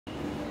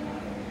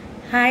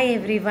Hi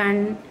everyone.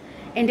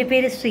 എൻ്റെ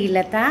പേര്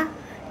Sreelatha.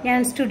 ഞാൻ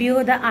സ്റ്റുഡിയോ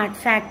ദ ആർട്ട്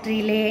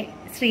ഫാക്ടറിയിലെ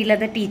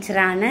Sreelatha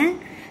ടീച്ചറാണ്.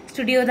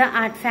 സ്റ്റുഡിയോ ദ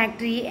ആർട്ട്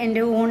ഫാക്ടറി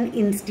എൻ്റെ ഓൺ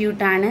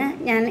ഇൻസ്റ്റിറ്റ്യൂട്ടാണ്.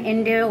 ഞാൻ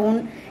എൻ്റെ ഓൺ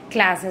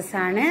ക്ലാസ്സസ്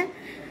ആണ്.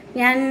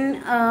 ഞാൻ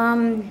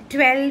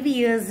 12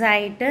 ഇയേഴ്സ്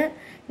ആയിട്ട്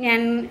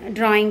ഞാൻ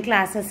ഡ്രോയിങ്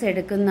ക്ലാസ്സസ്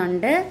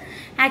എടുക്കുന്നുണ്ട്.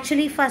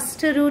 ആക്ച്വലി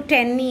ഫസ്റ്റ് ഒരു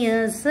 10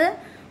 ഇയേഴ്സ്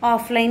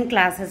ഓഫ്ലൈൻ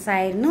ക്ലാസ്സസ്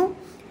ആയിരുന്നു.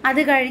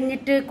 അത്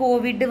കഴിഞ്ഞിട്ട്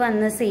കോവിഡ്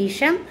വന്ന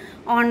ശേഷം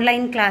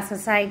ഓൺലൈൻ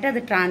ക്ലാസ്സസ് ആയിട്ട്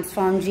അത്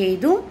ട്രാൻസ്ഫോം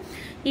ചെയ്തു.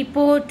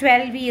 ഇപ്പോൾ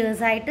 12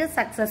 ഇയേഴ്സ് ആയിട്ട്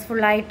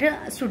സക്സസ്ഫുൾ ആയിട്ട്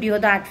സ്റ്റുഡിയോ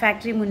ദ ആർട്ട്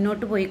ഫാക്ടറി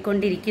മുന്നോട്ട്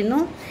പോയിക്കൊണ്ടിരിക്കുന്നു.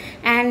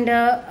 And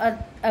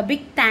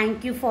big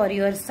thank you for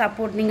your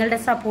support. നിങ്ങളുടെ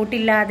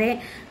സപ്പോർട്ടില്ലാതെ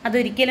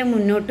അതൊരിക്കലും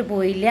മുന്നോട്ട്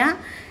പോയില്ല.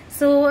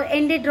 സോ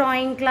എൻ്റെ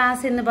ഡ്രോയിങ്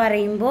ക്ലാസ് എന്ന്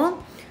പറയുമ്പോൾ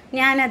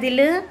ഞാനതിൽ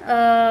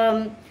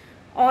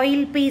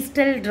oil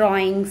pastel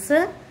drawings,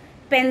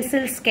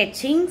 pencil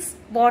സ്കെച്ചിങ്സ്,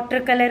 water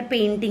colour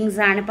paintings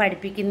ആണ്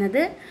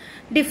പഠിപ്പിക്കുന്നത്.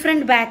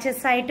 ഡിഫറെൻറ്റ്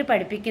ബാച്ചസ് ആയിട്ട്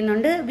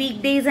പഠിപ്പിക്കുന്നുണ്ട്.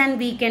 Week days and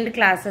weekend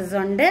classes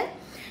ഉണ്ട്.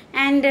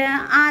 ആൻഡ്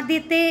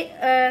ആദ്യത്തെ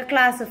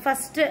ക്ലാസ്,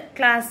 ഫസ്റ്റ്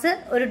ക്ലാസ്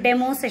ഒരു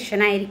ഡെമോ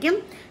സെഷൻ ആയിരിക്കും.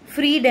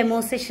 ഫ്രീ ഡെമോ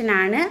സെഷൻ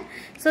ആണ്.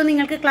 സോ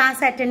നിങ്ങൾക്ക്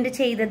ക്ലാസ് അറ്റൻഡ്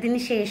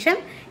ചെയ്തതിന് ശേഷം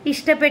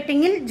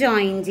ഇഷ്ടപ്പെട്ടെങ്കിൽ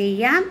ജോയിൻ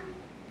ചെയ്യാം.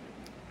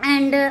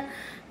 ആൻഡ്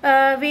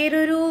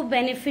വേറൊരു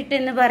ബെനിഫിറ്റ്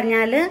എന്ന്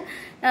പറഞ്ഞാൽ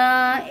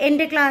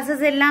എൻ്റെ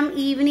ക്ലാസ്സസ് എല്ലാം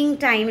ഈവനിങ്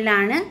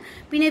ടൈമിലാണ്.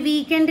 പിന്നെ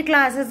വീക്കെൻഡ്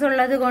ക്ലാസ്സസ്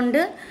ഉള്ളത് കൊണ്ട്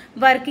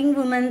വർക്കിംഗ്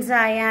വുമൻസ്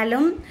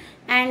ആയാലും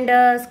ആൻഡ്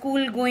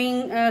സ്കൂൾ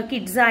ഗോയിങ്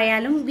കിഡ്സ്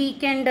ആയാലും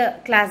വീക്കെൻഡ്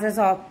ക്ലാസ്സസ്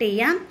ഓപ്റ്റ്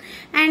ചെയ്യാം.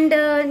 ആൻഡ്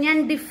ഞാൻ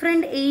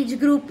ഡിഫറെൻറ്റ് ഏജ്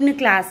ഗ്രൂപ്പിന്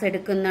ക്ലാസ്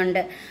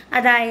എടുക്കുന്നുണ്ട്.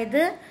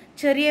 അതായത്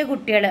ചെറിയ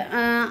കുട്ടികൾ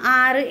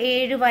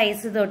 6-7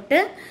 വയസ്സ് തൊട്ട്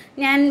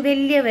ഞാൻ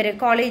വലിയവർ,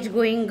 കോളേജ്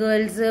ഗോയിങ്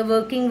ഗേൾസ്,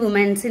 വർക്കിംഗ്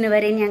വുമൻസിന്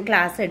വരെ ഞാൻ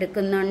ക്ലാസ്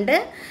എടുക്കുന്നുണ്ട്.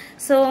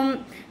 സോ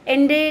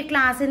എൻ്റെ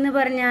ക്ലാസ് എന്ന്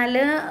പറഞ്ഞാൽ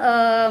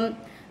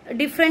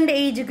different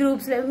age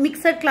groups,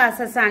 mixed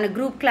classes ആണ്,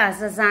 ഗ്രൂപ്പ്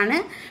ക്ലാസ്സസ് ആണ്.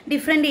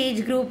 ഡിഫറെൻറ്റ്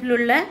ഏജ്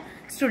ഗ്രൂപ്പിലുള്ള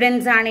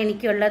സ്റ്റുഡൻസ് ആണ്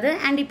എനിക്കുള്ളത്.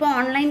 ആൻഡ് ഇപ്പോൾ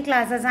ഓൺലൈൻ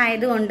ക്ലാസ്സസ്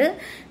ആയതുകൊണ്ട്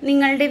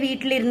നിങ്ങളുടെ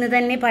വീട്ടിലിരുന്ന്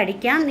തന്നെ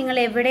പഠിക്കാം. നിങ്ങൾ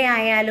എവിടെ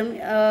ആയാലും,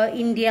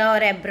 ഇന്ത്യ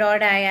ഓർ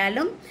എബ്രോഡ്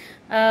ആയാലും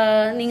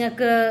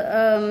നിങ്ങൾക്ക്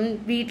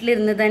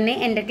വീട്ടിലിരുന്ന് തന്നെ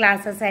എൻ്റെ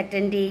ക്ലാസ്സസ്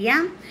അറ്റൻഡ്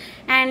ചെയ്യാം.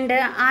 ആൻഡ്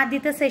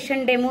ആദ്യത്തെ സെഷൻ,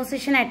 ഡെമോ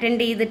സെഷൻ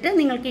അറ്റൻഡ് ചെയ്തിട്ട്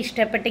നിങ്ങൾക്ക്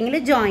ഇഷ്ടപ്പെട്ടെങ്കിൽ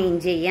ജോയിൻ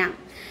ചെയ്യാം.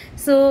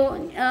 സോ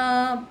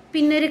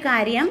പിന്നൊരു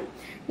കാര്യം,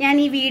 ഞാൻ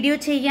ഈ വീഡിയോ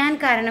ചെയ്യാൻ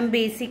കാരണം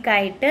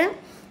ബേസിക്കായിട്ട്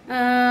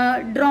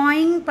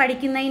ഡ്രോയിങ്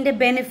പഠിക്കുന്നതിൻ്റെ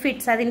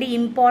ബെനിഫിറ്റ്സ്, അതിൻ്റെ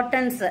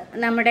ഇമ്പോർട്ടൻസ്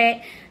നമ്മുടെ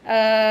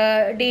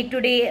ഡേ ടു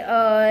ഡേ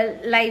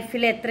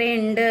ലൈഫിൽ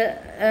എത്രയുണ്ട്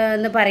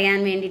എന്ന് പറയാൻ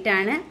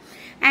വേണ്ടിയിട്ടാണ്.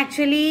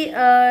 ആക്ച്വലി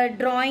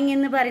ഡ്രോയിങ്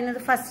എന്ന് പറയുന്നത്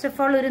ഫസ്റ്റ് ഓഫ്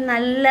ഓൾ ഒരു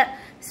നല്ല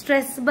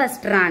സ്ട്രെസ്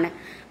ബസ്റ്ററാണ്.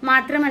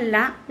 മാത്രമല്ല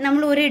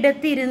നമ്മൾ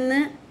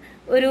ഒരിടത്തിരുന്ന്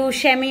ഒരു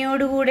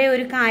ക്ഷമയോടുകൂടെ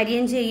ഒരു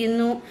കാര്യം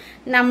ചെയ്യുന്നു,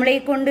 നമ്മളെ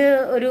കൊണ്ട്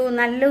ഒരു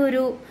നല്ല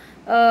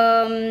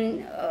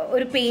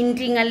ഒരു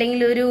പെയിൻറ്റിങ്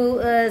അല്ലെങ്കിൽ ഒരു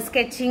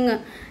സ്കെച്ചിങ്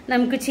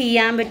നമുക്ക്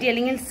ചെയ്യാൻ പറ്റി,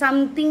 അല്ലെങ്കിൽ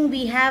something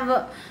we have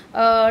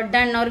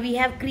done or we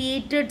have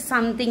created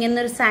something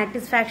എന്നൊരു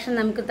സാറ്റിസ്ഫാക്ഷൻ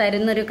നമുക്ക്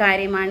തരുന്നൊരു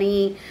കാര്യമാണ്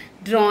ഈ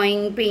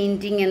ഡ്രോയിങ്,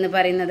 പെയിൻറ്റിങ് എന്ന്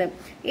പറയുന്നത്.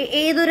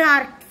 ഏതൊരു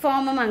ആർട്ട്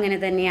ഫോമും അങ്ങനെ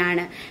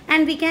തന്നെയാണ്.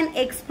 And we can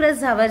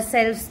express our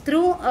selves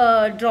through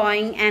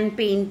drawing and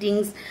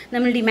paintings.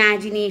 നമ്മളുടെ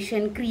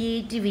ഇമാജിനേഷൻ,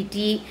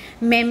 ക്രിയേറ്റിവിറ്റി,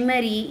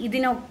 മെമ്മറി,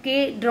 ഇതിനൊക്കെ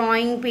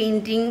ഡ്രോയിങ്,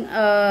 പെയിൻറ്റിങ്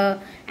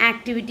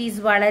ആക്ടിവിറ്റീസ്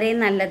വളരെ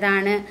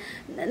നല്ലതാണ്.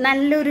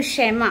 നല്ലൊരു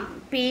ക്ഷമ,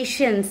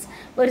 പേഷ്യൻസ്,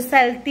 ഒരു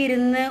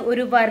സ്ഥലത്തിരുന്ന്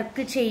ഒരു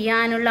വർക്ക്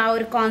ചെയ്യാനുള്ള ആ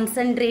ഒരു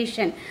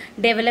കോൺസെൻട്രേഷൻ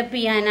ഡെവലപ്പ്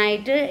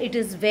ചെയ്യാനായിട്ട് it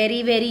is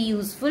very very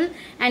useful.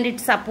 And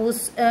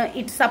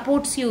it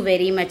supports you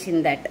very much in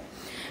that.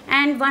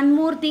 And one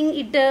more thing,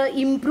 it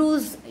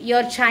improves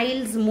your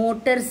child's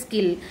motor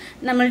skill.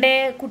 നമ്മളുടെ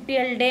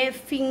കുട്ടികളുടെ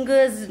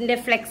ഫിംഗേഴ്സിൻ്റെ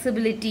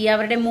ഫ്ലെക്സിബിലിറ്റി,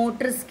 അവരുടെ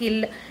motor skill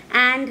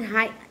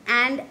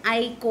and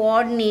I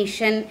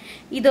coordination,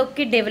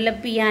 ഇതൊക്കെ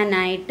develop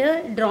ചെയ്യാനായിട്ട്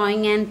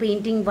drawing and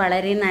painting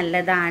വളരെ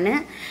നല്ലതാണ്.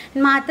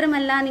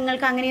 മാത്രമല്ല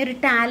നിങ്ങൾക്ക് അങ്ങനെ ഒരു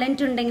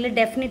ടാലൻറ്റ് ഉണ്ടെങ്കിൽ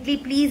definitely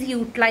please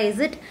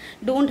utilise it.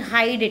 Don't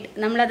hide it.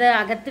 നമ്മളത്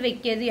അകത്ത്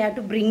വെക്കരുത്. You have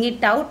to bring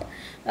it out.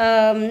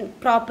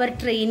 Proper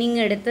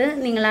training എടുത്ത്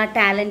നിങ്ങൾ ആ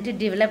ടാലൻറ്റ്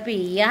ഡെവലപ്പ്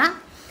ചെയ്യുക.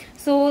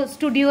 So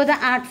studio the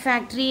art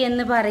factory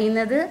എന്ന്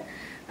പറയുന്നത്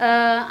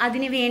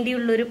അതിന്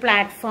വേണ്ടിയുള്ളൊരു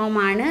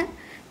പ്ലാറ്റ്ഫോമാണ്.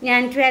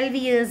 ഞാൻ 12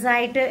 ഇയേഴ്സ്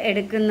ആയിട്ട്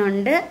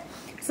എടുക്കുന്നുണ്ട്.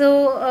 സോ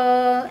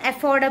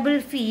അഫോർഡബിൾ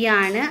ഫീ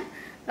ആണ്.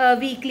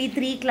 വീക്ക്ലി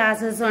 3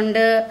 ക്ലാസ്സസ്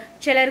ഉണ്ട്.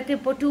 ചിലർക്ക്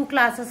ഇപ്പോൾ 2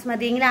 ക്ലാസ്സസ്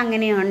മതിയെങ്കിൽ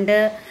അങ്ങനെയുണ്ട്.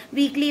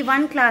 വീക്ക്ലി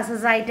 1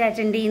 ക്ലാസ്സസ് ആയിട്ട്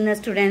അറ്റൻഡ് ചെയ്യുന്ന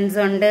സ്റ്റുഡൻസ്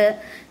ഉണ്ട്.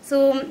 സോ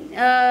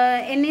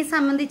എന്നെ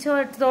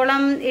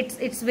സംബന്ധിച്ചിടത്തോളം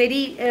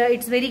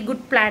it's very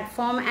good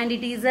platform and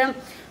it is A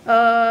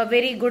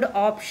very good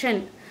option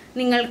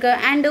നിങ്ങൾക്ക്.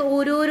 ആൻഡ്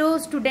ഓരോരോ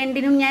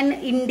സ്റ്റുഡൻറ്റിനും ഞാൻ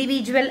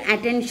ഇൻഡിവിജ്വൽ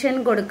അറ്റൻഷൻ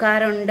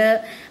കൊടുക്കാറുണ്ട്.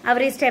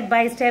 അവരെ സ്റ്റെപ്പ്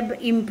ബൈ സ്റ്റെപ്പ്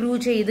ഇംപ്രൂവ്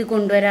ചെയ്ത്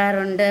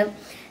കൊണ്ടുവരാറുണ്ട്.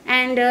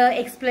 And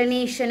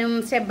എക്സ്പ്ലനേഷനും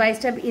step by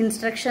step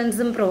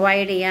ഇൻസ്ട്രക്ഷൻസും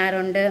provide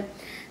ചെയ്യാറുണ്ട്.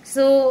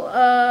 സോ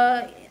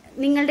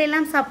നിങ്ങളുടെ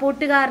എല്ലാം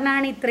സപ്പോർട്ട്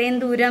കാരണമാണ് ഇത്രയും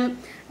ദൂരം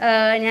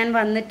ഞാൻ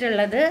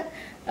വന്നിട്ടുള്ളത്.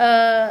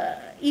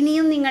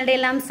 ഇനിയും നിങ്ങളുടെ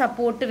എല്ലാം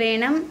സപ്പോർട്ട്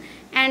വേണം.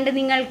 ആൻഡ്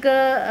നിങ്ങൾക്ക്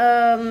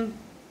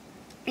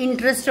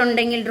ഇൻട്രസ്റ്റ്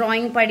ഉണ്ടെങ്കിൽ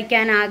ഡ്രോയിങ്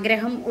പഠിക്കാൻ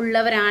ആഗ്രഹം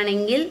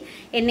ഉള്ളവരാണെങ്കിൽ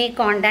എന്നെ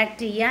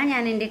കോൺടാക്റ്റ് ചെയ്യുക.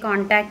 ഞാൻ എൻ്റെ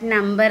കോൺടാക്റ്റ്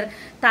നമ്പർ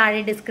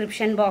താഴെ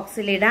ഡിസ്ക്രിപ്ഷൻ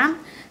ബോക്സിലിടാം.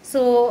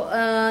 സോ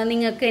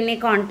നിങ്ങൾക്ക് എന്നെ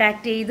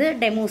കോൺടാക്റ്റ് ചെയ്ത്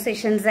ഡെമോ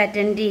സെഷൻസ്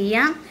അറ്റൻഡ്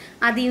ചെയ്യാം.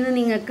 അതിൽ നിന്ന്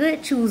നിങ്ങൾക്ക്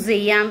ചൂസ്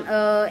ചെയ്യാം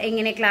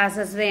എങ്ങനെ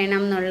ക്ലാസ്സസ്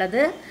വേണം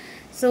എന്നുള്ളത്.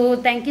 So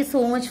thank you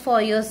so much for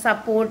your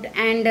support.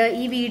 And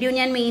ഈ വീഡിയോ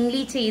ഞാൻ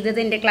മെയിൻലി ചെയ്തത്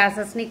എൻ്റെ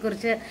ക്ലാസ്സസിനെ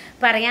കുറിച്ച്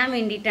പറയാൻ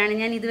വേണ്ടിയിട്ടാണ്.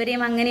 ഞാൻ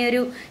ഇതുവരെയും അങ്ങനെ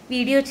ഒരു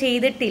വീഡിയോ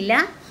ചെയ്തിട്ടില്ല.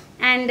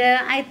 And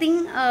I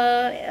think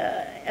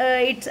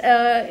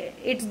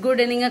it's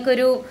good.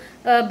 നിങ്ങൾക്കൊരു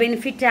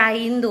ബെനിഫിറ്റ്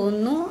ആയി എന്ന്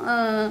തോന്നുന്നു.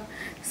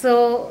 So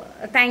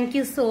thank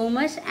you so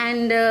much.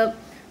 And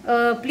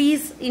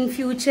please in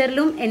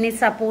ഫ്യൂച്ചറിലും എന്നെ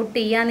സപ്പോർട്ട്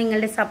ചെയ്യുക.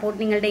 നിങ്ങളുടെ സപ്പോർട്ട്,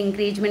 നിങ്ങളുടെ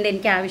എൻകറേജ്മെൻറ്റ്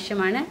എനിക്ക്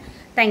ആവശ്യമാണ്.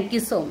 Thank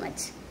you so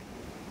much.